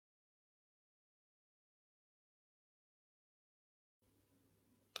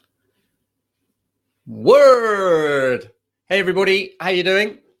Word! Hey everybody, how you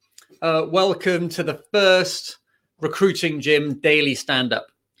doing? Welcome to the first Recruiting Gym daily stand-up.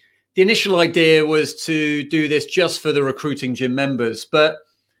 The initial idea was to do this just for the Recruiting Gym members, but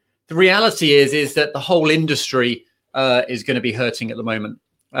the reality is that the whole industry is going to be hurting at the moment,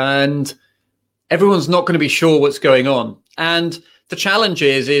 and everyone's not going to be sure what's going on. And the challenge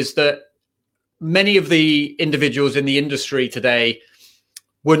is that many of the individuals in the industry today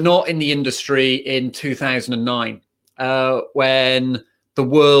were not in the industry in 2009, when the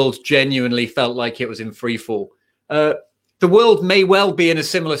world genuinely felt like it was in free fall. The world may well be in a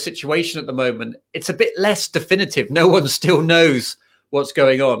similar situation at the moment. It's a bit less definitive. No one still knows what's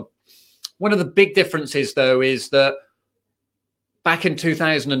going on. One of the big differences, though, is that back in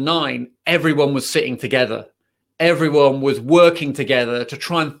 2009, everyone was sitting together. Everyone was working together to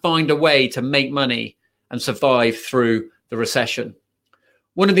try and find a way to make money and survive through the recession.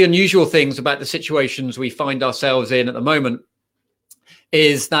 One of the unusual things about the situations we find ourselves in at the moment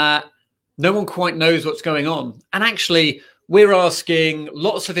is that no one quite knows what's going on. And actually, we're asking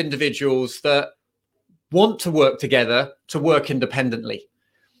lots of individuals that want to work together to work independently.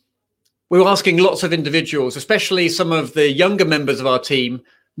 We're asking lots of individuals, especially some of the younger members of our team,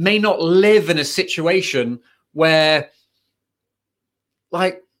 may not live in a situation where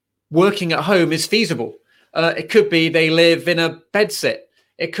working at home is feasible. It could be they live in a bedsit.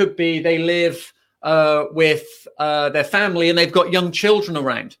 It could be they live with their family and they've got young children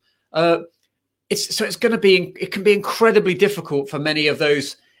around. It can be incredibly difficult for many of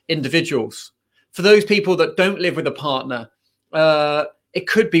those individuals. For those people that don't live with a partner, it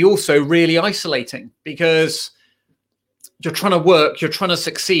could be also really isolating because you're trying to work, you're trying to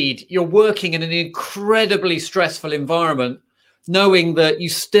succeed, you're working in an incredibly stressful environment, knowing that you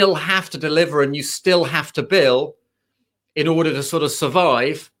still have to deliver and you still have to bill in order to sort of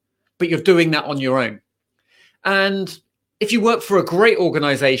survive, but you're doing that on your own. And if you work for a great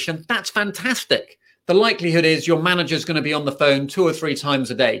organization, that's fantastic. The likelihood is your manager's going to be on the phone 2 or 3 times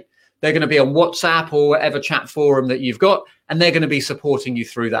a day. They're going to be on WhatsApp or whatever chat forum that you've got, and they're going to be supporting you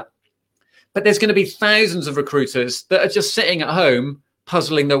through that. But there's going to be thousands of recruiters that are just sitting at home,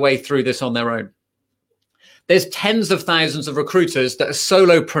 puzzling their way through this on their own. There's tens of thousands of recruiters that are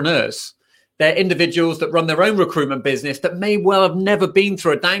solopreneurs. They're individuals that run their own recruitment business that may well have never been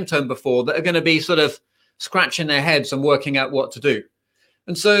through a downturn before, that are going to be sort of scratching their heads and working out what to do.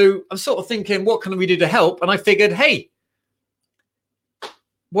 And so I'm sort of thinking, what can we do to help? And I figured, hey,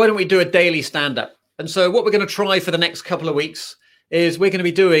 why don't we do a daily stand-up? And so what we're going to try for the next couple of weeks is we're going to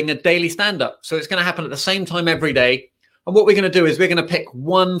be doing a daily stand-up. So it's going to happen at the same time every day. And what we're going to do is we're going to pick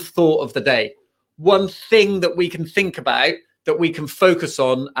one thought of the day, one thing that we can think about, that we can focus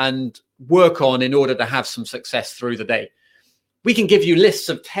on and work on in order to have some success through the day. We can give you lists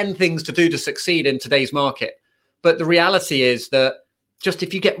of 10 things to do to succeed in today's market. But the reality is that just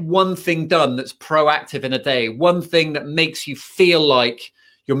if you get one thing done that's proactive in a day, one thing that makes you feel like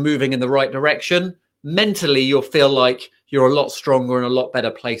you're moving in the right direction, mentally you'll feel like you're a lot stronger and a lot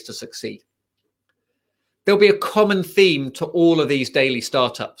better place to succeed. There'll be a common theme to all of these daily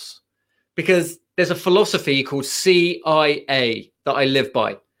startups because there's a philosophy called C.I.A. that I live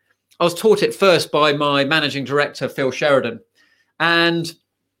by. I was taught it first by my managing director, Phil Sheridan. And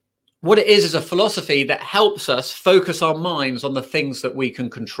what it is a philosophy that helps us focus our minds on the things that we can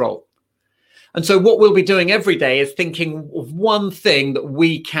control. And so what we'll be doing every day is thinking of one thing that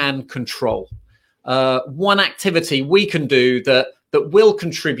we can control, one activity we can do that will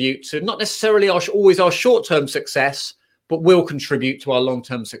contribute to not necessarily always our short-term success, but will contribute to our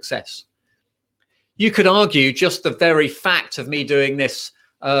long-term success. You could argue just the very fact of me doing this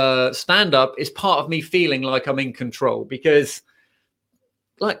stand-up is part of me feeling like I'm in control, because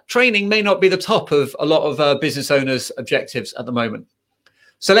training may not be the top of a lot of business owners' objectives at the moment.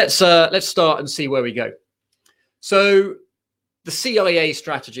 So let's start and see where we go. So the C.I.A.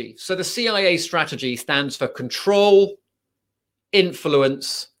 strategy. So the C.I.A. strategy stands for control,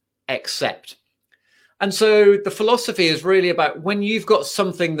 influence, accept. And so the philosophy is really about when you've got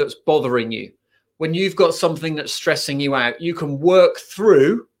something that's bothering you, when you've got something that's stressing you out, you can work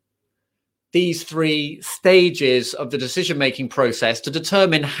through these 3 stages of the decision-making process to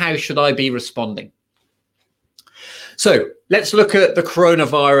determine how should I be responding. So let's look at the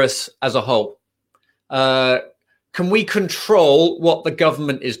coronavirus as a whole. Can we control what the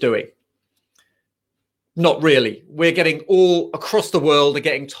government is doing? Not really. We're getting all across the world are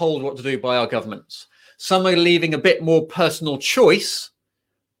getting told what to do by our governments. Some are leaving a bit more personal choice,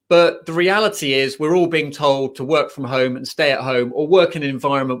 but the reality is we're all being told to work from home and stay at home or work in an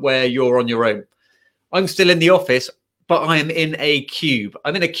environment where you're on your own. I'm still in the office, but I am in a cube.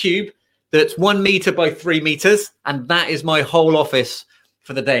 I'm in a cube that's 1 meter by 3 meters, and that is my whole office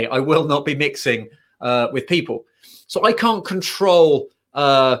for the day. I will not be mixing with people. So I can't control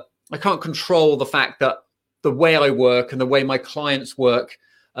the fact that the way I work and the way my clients work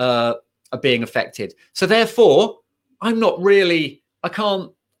are being affected. So therefore, I'm not really, I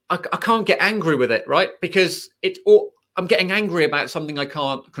can't get angry with it, right? Because I'm getting angry about something I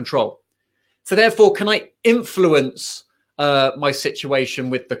can't control. So therefore, can I influence my situation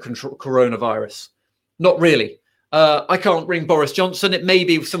with the coronavirus? Not really. I can't ring Boris Johnson. It may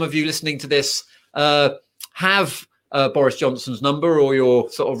be some of you listening to this have Boris Johnson's number or your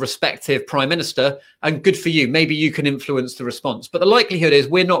sort of respective prime minister, and good for you. Maybe you can influence the response. But the likelihood is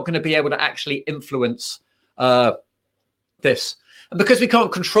we're not going to be able to actually influence this. And because we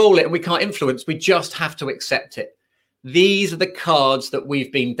can't control it and we can't influence, we just have to accept it. These are the cards that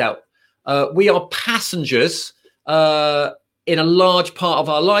we've been dealt. We are passengers in a large part of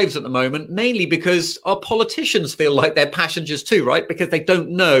our lives at the moment, mainly because our politicians feel like they're passengers too, right? Because they don't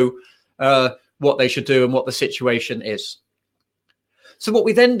know what they should do and what the situation is. So what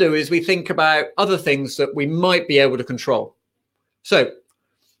we then do is we think about other things that we might be able to control. So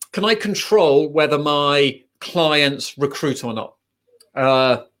can I control whether my clients recruit or not?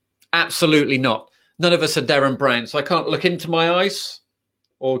 Absolutely not. None of us are Darren Brown, so I can't look into my eyes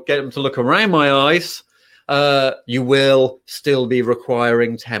or get them to look around my eyes. You will still be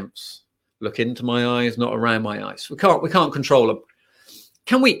requiring temps. Look into my eyes, not around my eyes. We can't control them.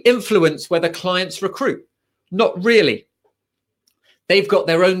 Can we influence whether clients recruit? Not really. They've got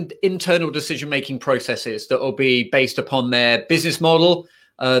their own internal decision-making processes that will be based upon their business model,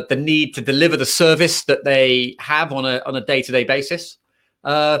 the need to deliver the service that they have on a day-to-day basis.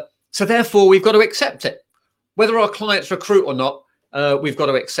 So therefore, we've got to accept it. Whether our clients recruit or not, we've got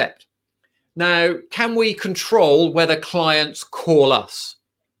to accept. Now, can we control whether clients call us?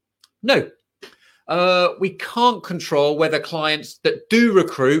 No. We can't control whether clients that do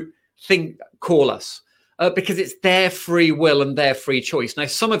recruit call us because it's their free will and their free choice. Now,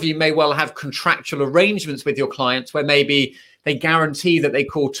 some of you may well have contractual arrangements with your clients where maybe they guarantee that they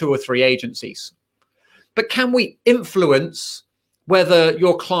call 2 or 3 agencies. But can we influence whether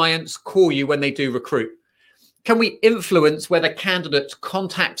your clients call you when they do recruit? Can we influence whether candidates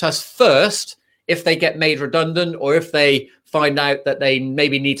contact us first if they get made redundant or if they find out that they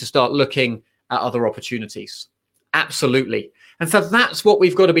maybe need to start looking at other opportunities? Absolutely. And so that's what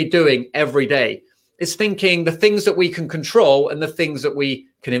we've got to be doing every day, is thinking the things that we can control and the things that we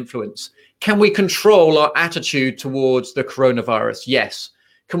can influence. Can we control our attitude towards the coronavirus? Yes.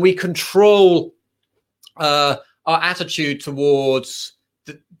 Can we control our attitude towards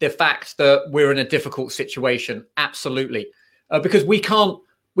the fact that we're in a difficult situation? Absolutely. Because we can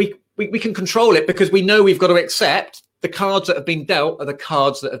control it because we know we've got to accept the cards that have been dealt are the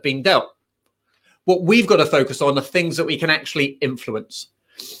cards that have been dealt. What we've got to focus on are things that we can actually influence.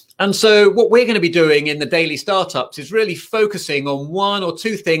 And so what we're going to be doing in the daily startups is really focusing on 1 or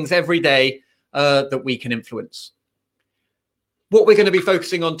 2 things every day that we can influence. What we're going to be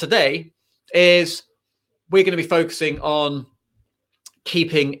focusing on today is we're going to be focusing on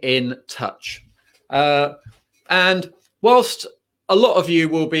keeping in touch. And whilst a lot of you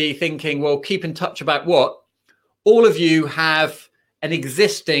will be thinking, well, keep in touch about what? All of you have an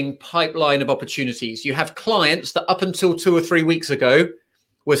existing pipeline of opportunities. You have clients that up until 2 or 3 weeks ago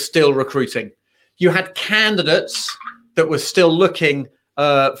were still recruiting. You had candidates that were still looking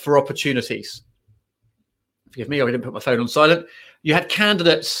for opportunities. Forgive me, I didn't put my phone on silent. You had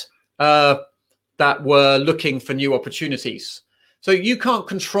candidates that were looking for new opportunities. So you can't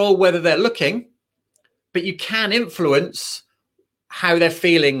control whether they're looking, but you can influence how they're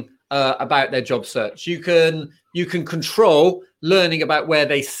feeling about their job search. You can control learning about where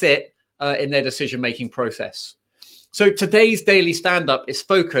they sit in their decision-making process. So today's daily stand-up is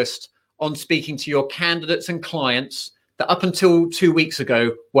focused on speaking to your candidates and clients that up until 2 weeks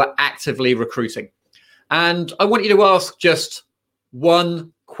ago were actively recruiting. And I want you to ask just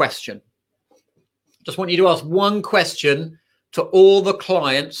one question. Just want you to ask one question to all the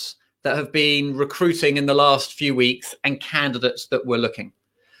clients that have been recruiting in the last few weeks and candidates that were looking.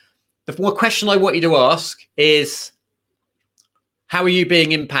 The one question I want you to ask is, how are you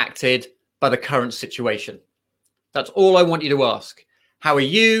being impacted by the current situation? That's all I want you to ask. How are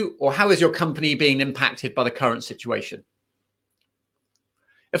you or how is your company being impacted by the current situation?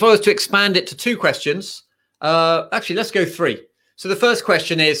 If I was to expand it to 2 questions, actually, let's go 3. So the first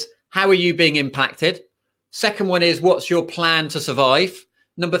question is, how are you being impacted? Second one is, what's your plan to survive?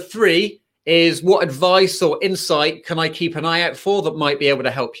 Number 3 is, what advice or insight can I keep an eye out for that might be able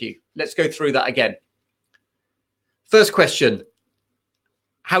to help you? Let's go through that again. First question,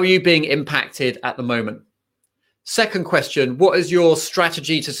 how are you being impacted at the moment? Second question, what is your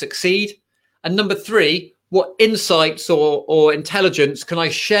strategy to succeed? And number 3, what insights or intelligence can I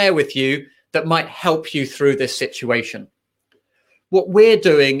share with you that might help you through this situation? What we're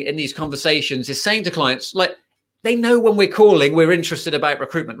doing in these conversations is saying to clients, like, they know when we're calling, we're interested about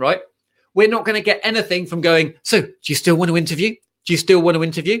recruitment, right? We're not going to get anything from going, so do you still want to interview? Do you still want to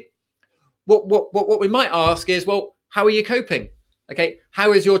interview? What we might ask is, well, how are you coping? Okay,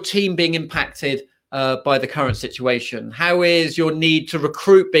 how is your team being impacted by the current situation? How is your need to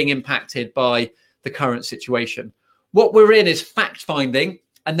recruit being impacted by the current situation? What we're in is fact finding,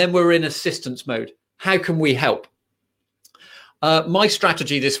 and then we're in assistance mode. How can we help? My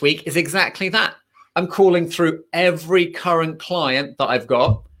strategy this week is exactly that. I'm calling through every current client that I've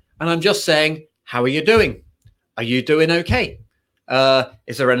got, and I'm just saying, how are you doing? Are you doing okay?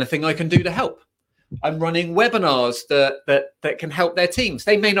 Is there anything I can do to help? I'm running webinars that can help their teams.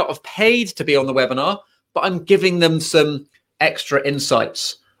 They may not have paid to be on the webinar, but I'm giving them some extra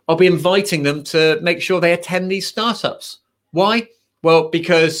insights. I'll be inviting them to make sure they attend these startups. Why? Well,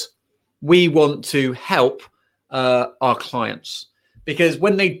 because we want to help our clients. Because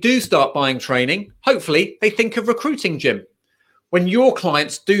when they do start buying training, hopefully they think of recruiting, Jim. When your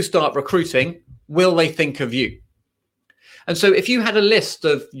clients do start recruiting, will they think of you? And so if you had a list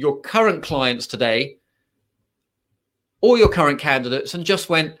of your current clients today, all your current candidates, and just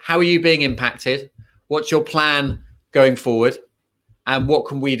went, how are you being impacted? What's your plan going forward? And what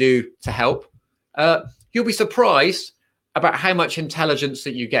can we do to help? You'll be surprised about how much intelligence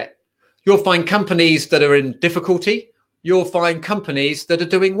that you get. You'll find companies that are in difficulty. You'll find companies that are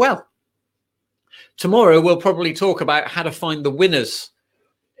doing well. Tomorrow, we'll probably talk about how to find the winners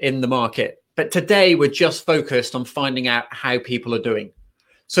in the market. But today, we're just focused on finding out how people are doing.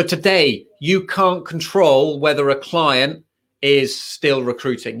 So today, you can't control whether a client is still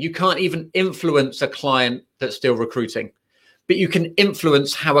recruiting. You can't even influence a client that's still recruiting. But you can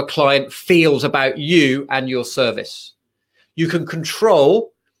influence how a client feels about you and your service. You can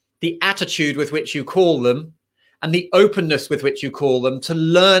control the attitude with which you call them and the openness with which you call them to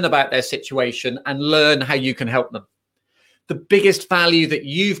learn about their situation and learn how you can help them. The biggest value that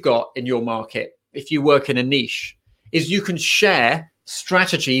you've got in your market, if you work in a niche, is you can share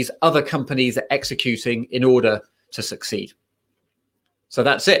strategies other companies are executing in order to succeed. So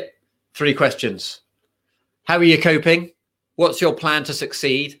that's it. 3 questions. How are you coping? What's your plan to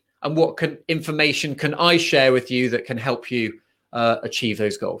succeed? And what information can I share with you that can help you achieve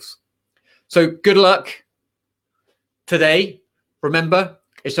those goals? So good luck today. Remember,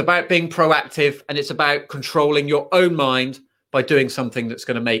 it's about being proactive, and it's about controlling your own mind by doing something that's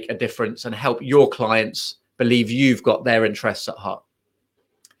going to make a difference and help your clients believe you've got their interests at heart.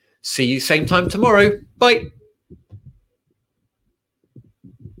 See you same time tomorrow. Bye.